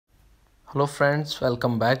Hello friends,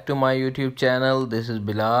 welcome back to my YouTube channel. This is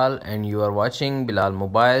Bilal and you are watching Bilal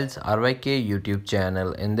Mobiles RYK YouTube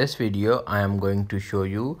channel. In this video, I am going to show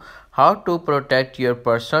you how to protect your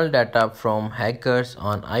personal data from hackers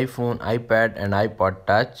on iPhone, iPad and iPod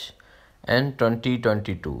Touch in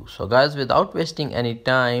 2022. So guys, without wasting any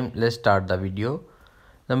time, let's start the video.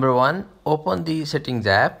 Number 1, open the settings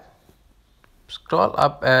app. Scroll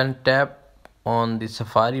up and tap on the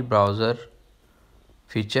Safari browser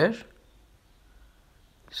feature.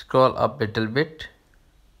 Scroll up little bit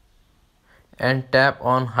and tap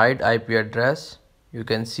on hide IP address. You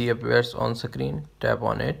can see appears on screen. Tap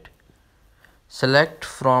on it. Select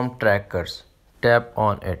from trackers. Tap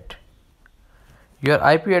on it. Your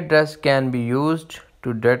IP address can be used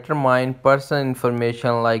to determine personal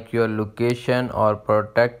information like your location or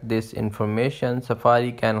protect this information.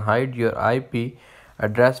 Safari can hide your IP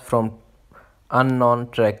address from unknown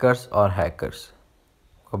trackers or hackers.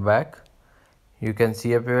 Go back. You can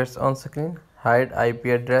see appears on screen. Hide IP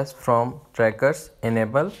address from trackers.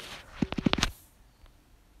 Enable.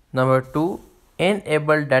 Number 2,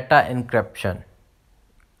 enable data encryption.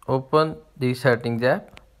 Open the settings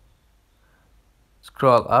app.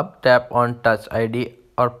 Scroll up, tap on Touch ID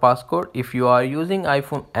or passcode. If you are using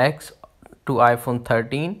iPhone X to iPhone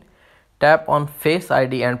 13, tap on Face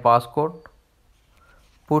ID and passcode.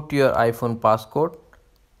 Put your iPhone passcode.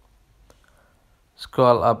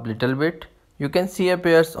 Scroll up little bit. You can see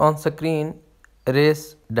appears on screen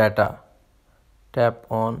erase data. Tap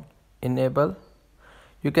on enable.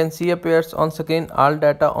 You can see appears on screen all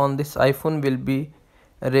data on this iPhone will be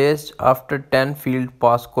erased after 10 field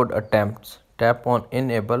passcode attempts. Tap on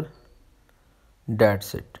enable.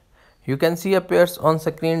 That's it. You can see appears on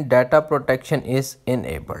screen data protection is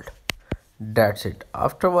enabled. That's it.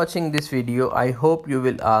 After watching this video, I hope you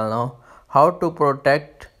will all know how to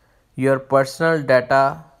protect your personal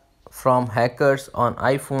data from hackers on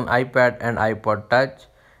iPhone, iPad and iPod Touch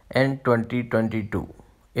in 2022.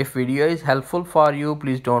 If video is helpful for you,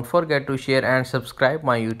 please don't forget to share and subscribe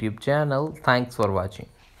my YouTube channel. Thanks for watching.